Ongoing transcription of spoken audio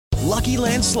Lucky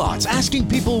Land Slots, asking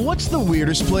people, what's the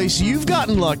weirdest place you've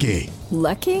gotten lucky?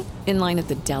 Lucky? In line at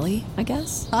the deli, I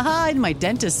guess? Aha, in my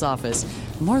dentist's office.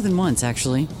 More than once,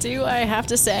 actually. Do I have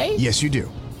to say? Yes, you do.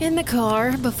 In the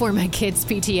car before my kids'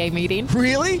 PTA meeting.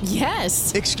 Really?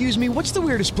 Yes. Excuse me, what's the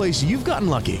weirdest place you've gotten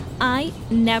lucky? I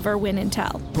never win and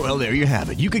tell. Well, there you have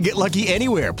it. You can get lucky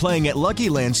anywhere, playing at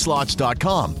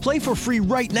LuckyLandSlots.com. Play for free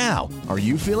right now. Are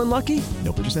you feeling lucky?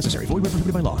 No purchase necessary. Void where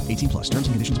prohibited by law. 18 plus. Terms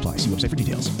and conditions apply. See website for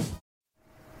details.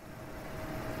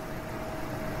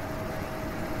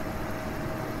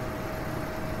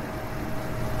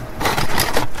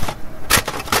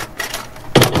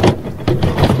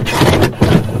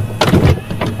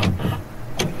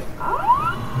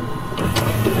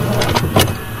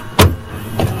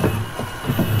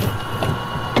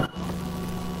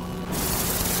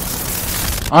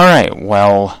 Alright,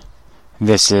 well,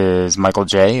 this is Michael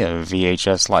J. of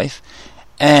VHS Life,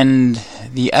 and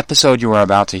the episode you are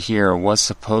about to hear was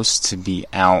supposed to be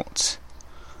out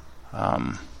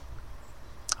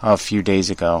a few days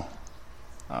ago,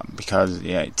 because,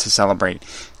 to celebrate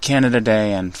Canada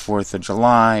Day and 4th of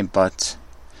July, but,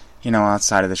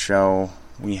 outside of the show,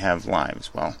 we have lives.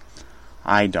 Well,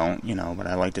 I don't, but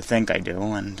I like to think I do,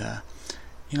 and,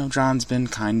 John's been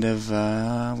kind of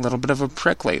a little bit of a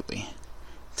prick lately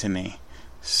to me.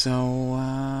 So,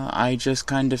 I just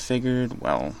kind of figured,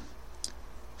 well,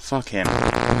 fuck him.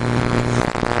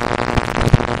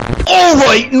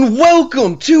 Alright, and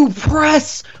welcome to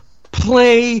Press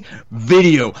Play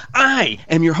Video. I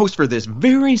am your host for this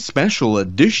very special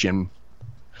edition,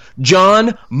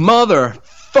 John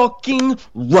motherfucking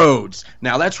Rhoades.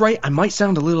 Now, that's right, I might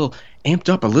sound a little amped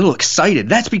up, a little excited.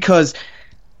 That's because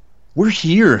we're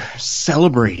here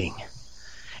celebrating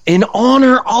in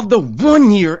honor of the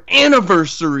 1-year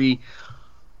anniversary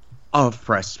of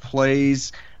Press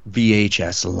Play's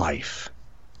VHS Life.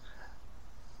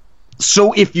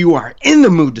 So if you are in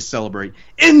the mood to celebrate,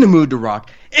 in the mood to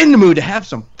rock, in the mood to have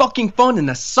some fucking fun in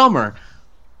the summer,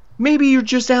 maybe you're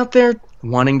just out there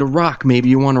wanting to rock. Maybe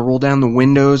you want to roll down the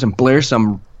windows and blare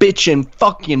some bitchin'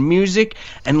 fucking music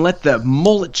and let the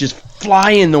mullet just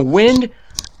fly in the wind.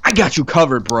 I got you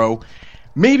covered, bro.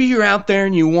 Maybe you're out there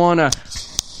and you want to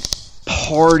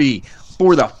party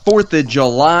for the 4th of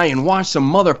July and watch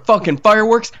some motherfucking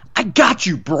fireworks. I got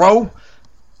you, bro.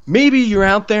 Maybe you're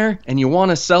out there and you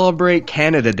want to celebrate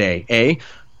Canada Day, eh?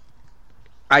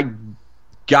 I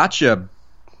gotcha,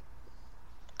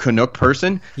 Canuck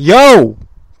person. Yo,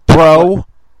 bro.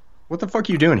 What the fuck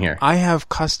are you doing here? I have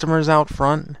customers out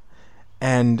front,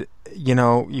 and,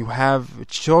 you have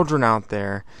children out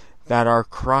there that are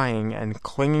crying and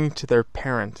clinging to their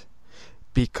parent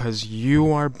because you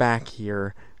are back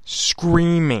here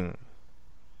screaming.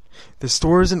 The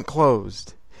store isn't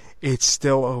closed. It's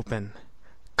still open.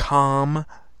 Calm,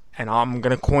 and I'm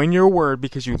going to coin your word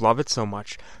because you love it so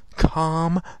much.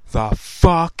 Calm the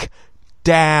fuck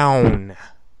down.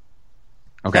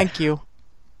 Okay. Thank you.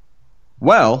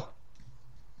 Well,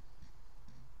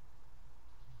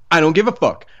 I don't give a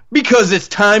fuck because it's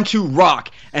time to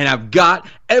rock, and I've got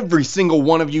every single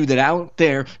one of you that out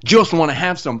there just want to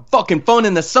have some fucking fun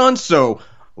in the sun, so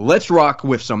let's rock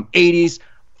with some 80s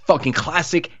fucking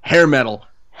classic hair metal.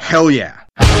 Hell yeah.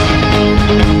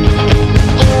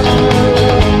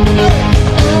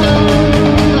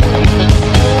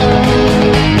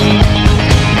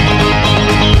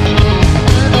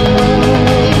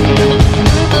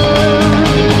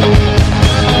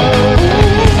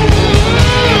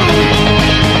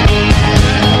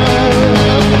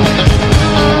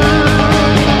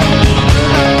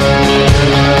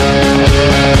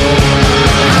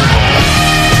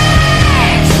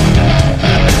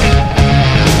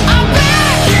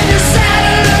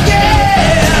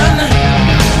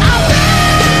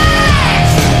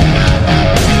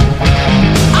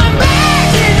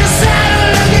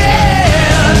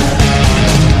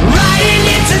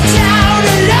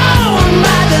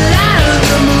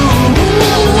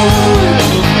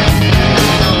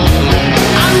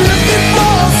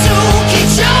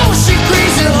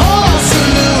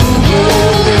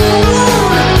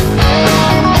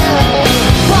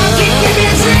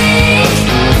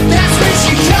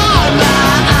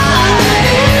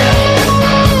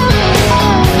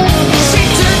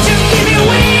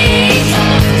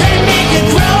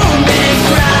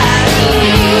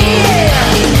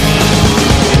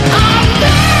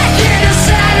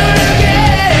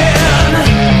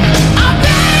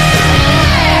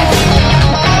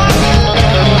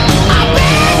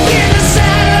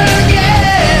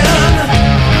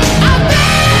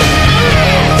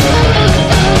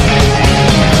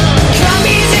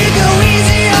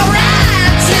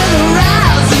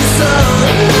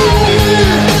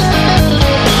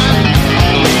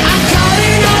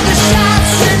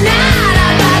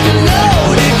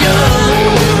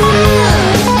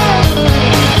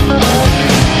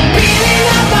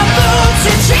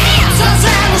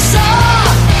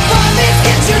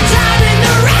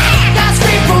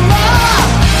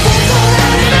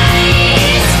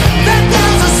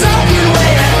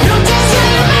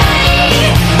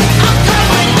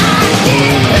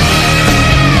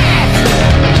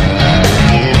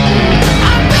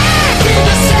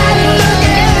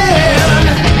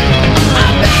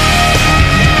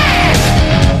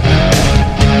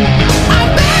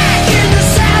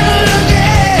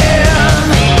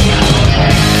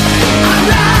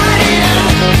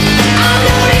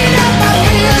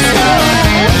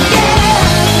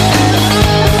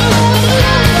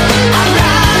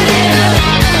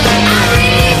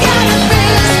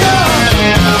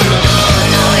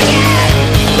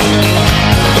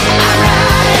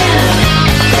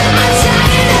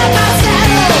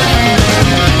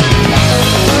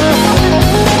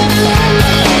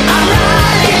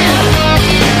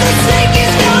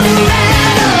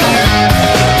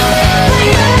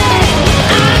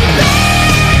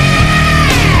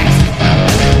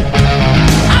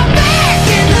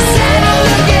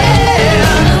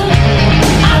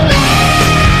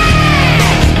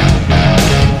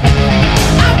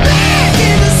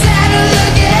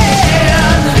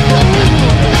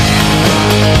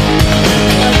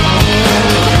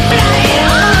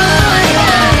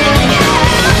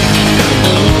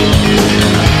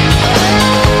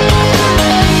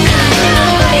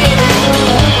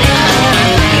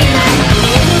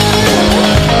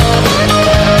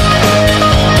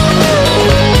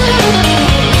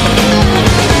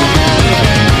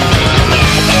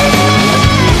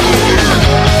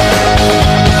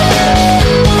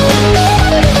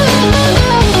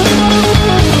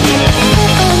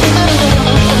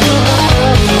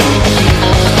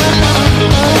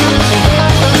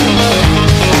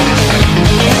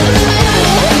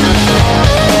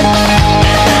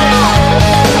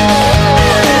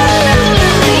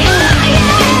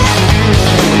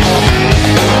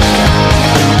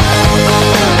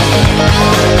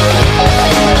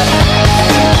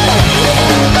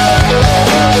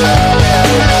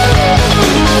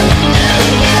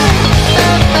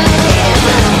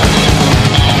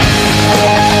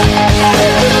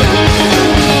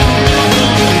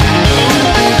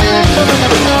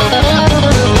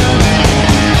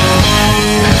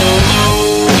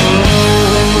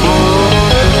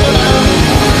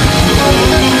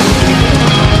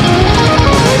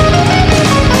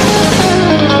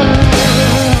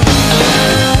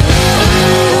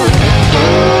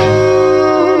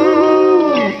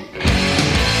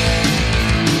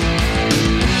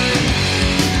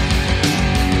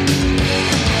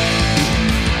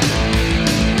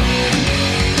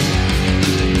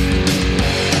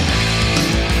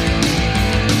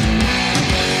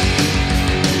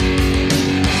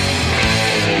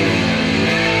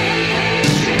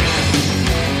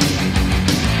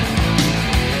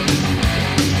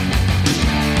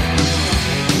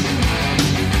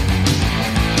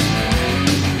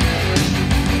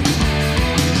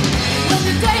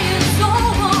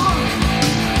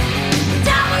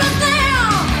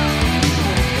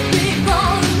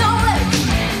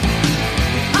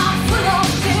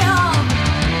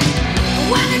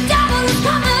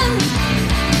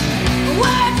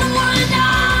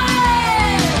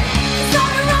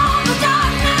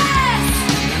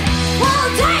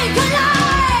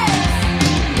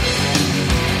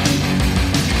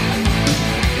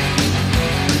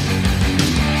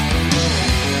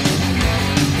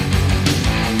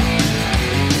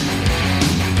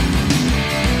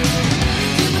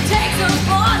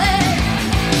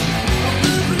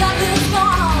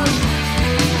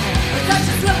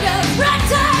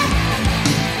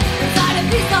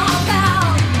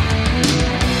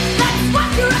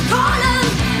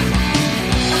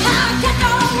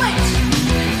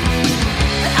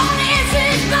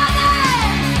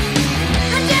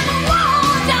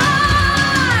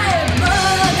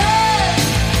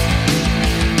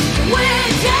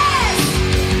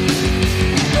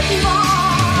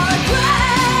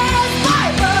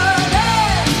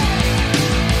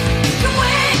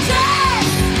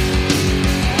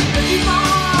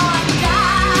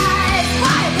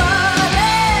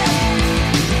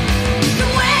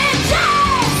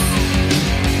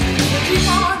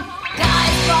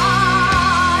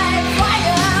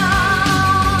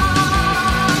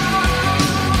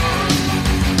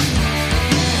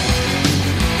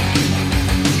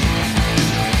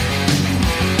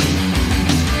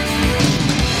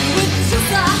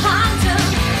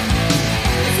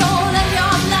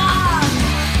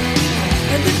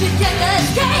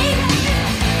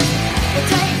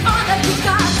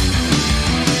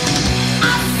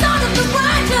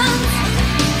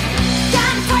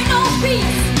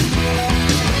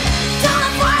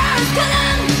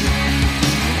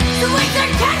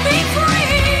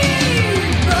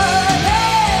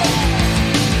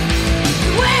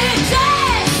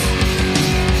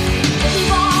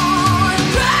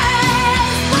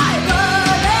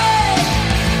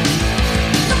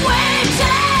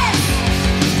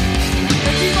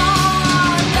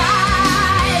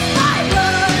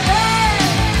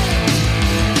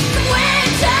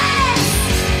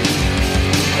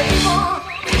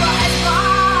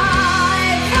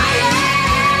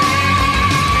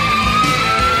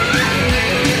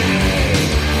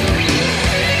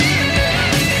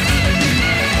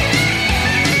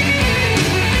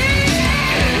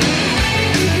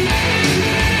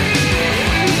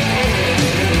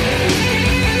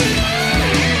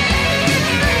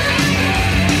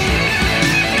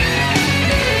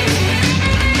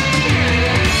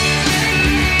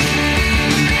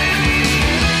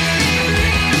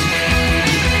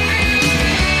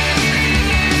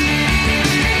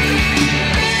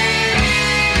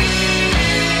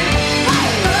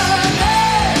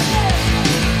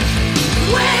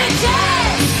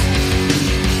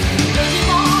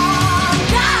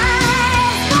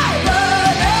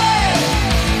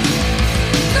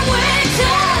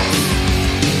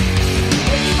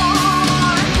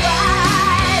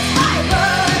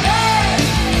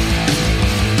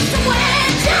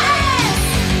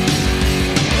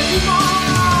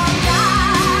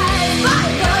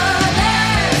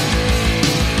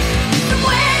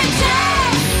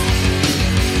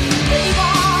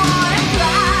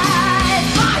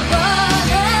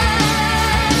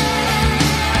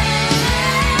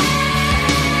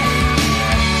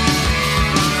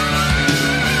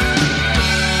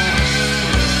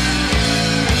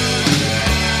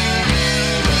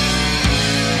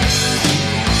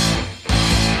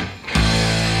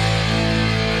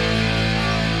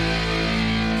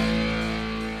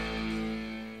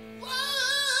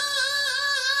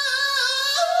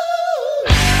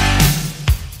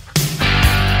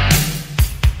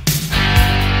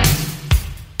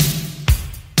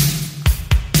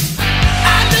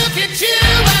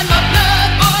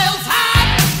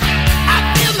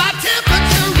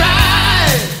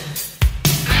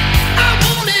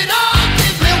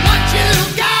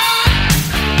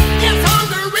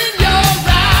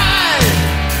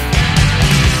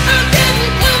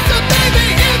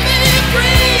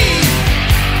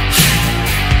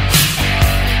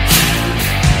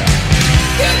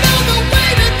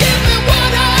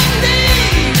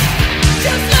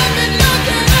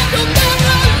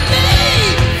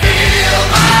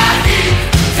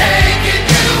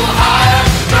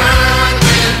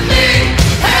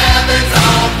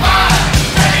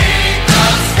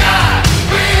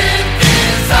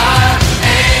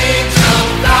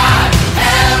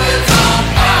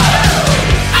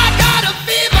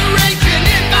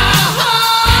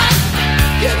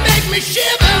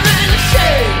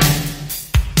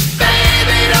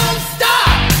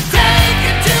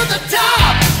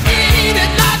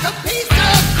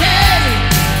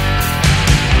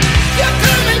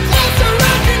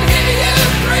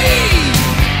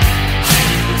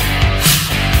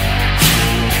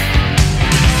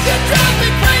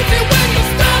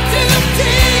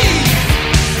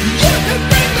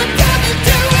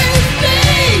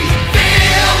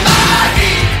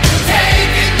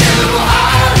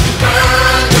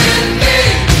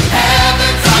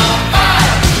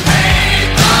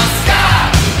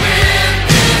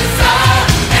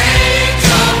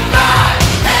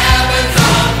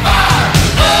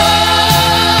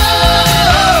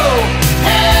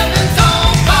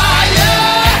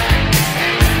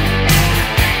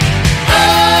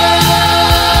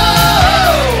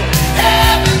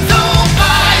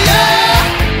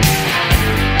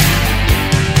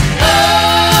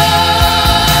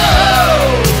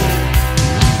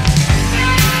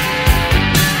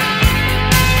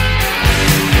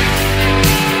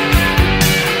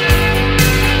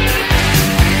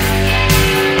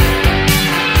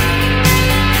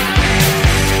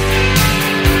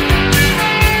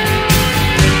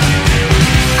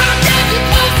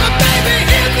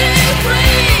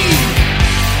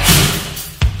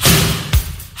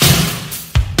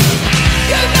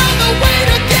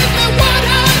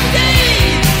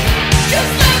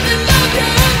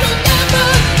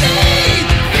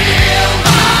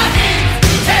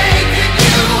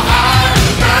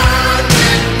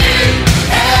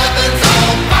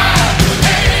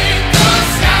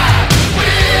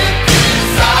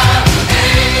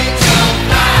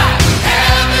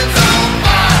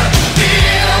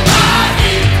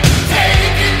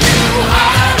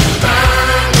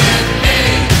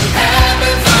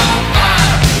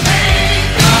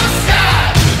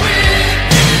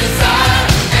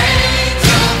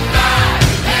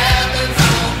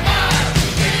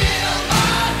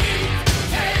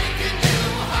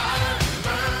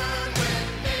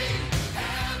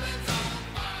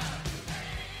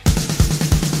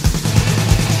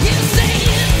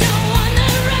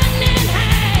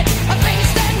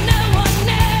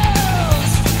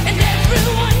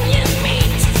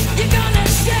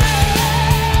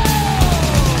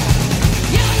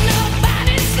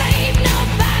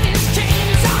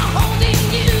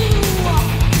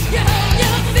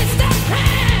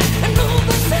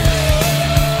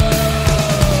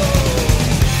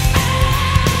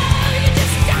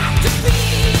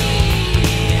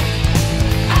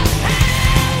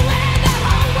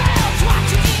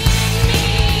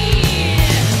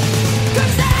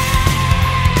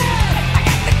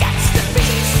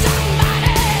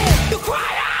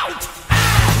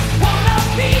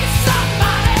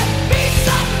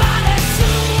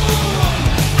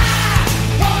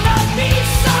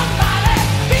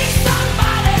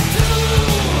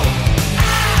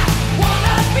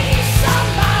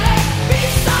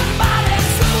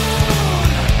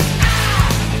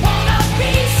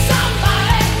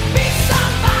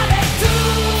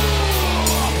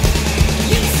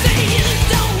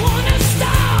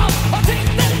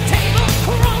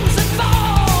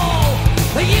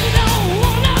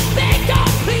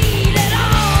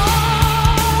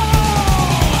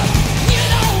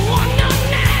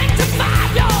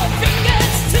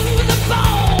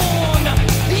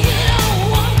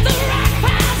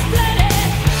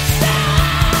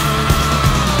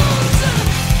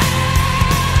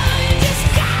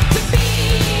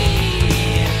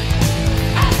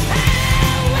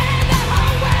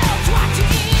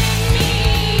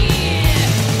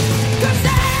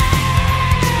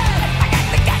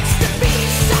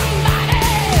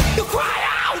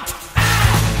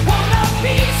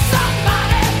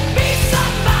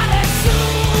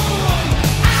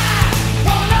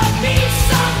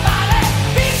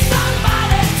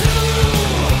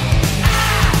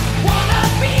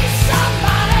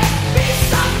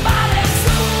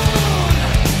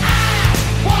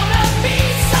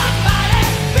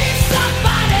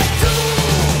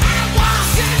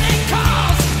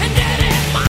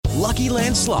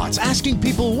 Slots, asking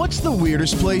people what's the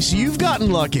weirdest place you've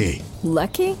gotten lucky?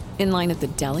 Lucky? In line at the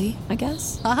deli, I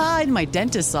guess? Aha, in my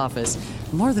dentist's office.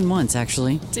 More than once,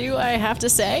 actually. Do I have to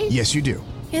say? Yes, you do.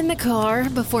 In the car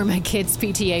before my kids'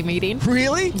 PTA meeting.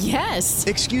 Really? Yes.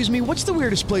 Excuse me, what's the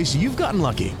weirdest place you've gotten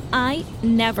lucky? I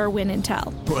never win and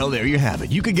tell. Well, there you have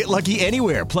it. You can get lucky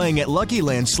anywhere, playing at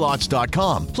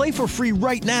LuckyLandSlots.com. Play for free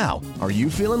right now. Are you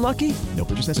feeling lucky? No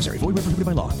purchase necessary. Void where prohibited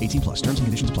by law. 18 plus. Terms and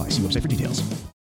conditions apply. See website for details.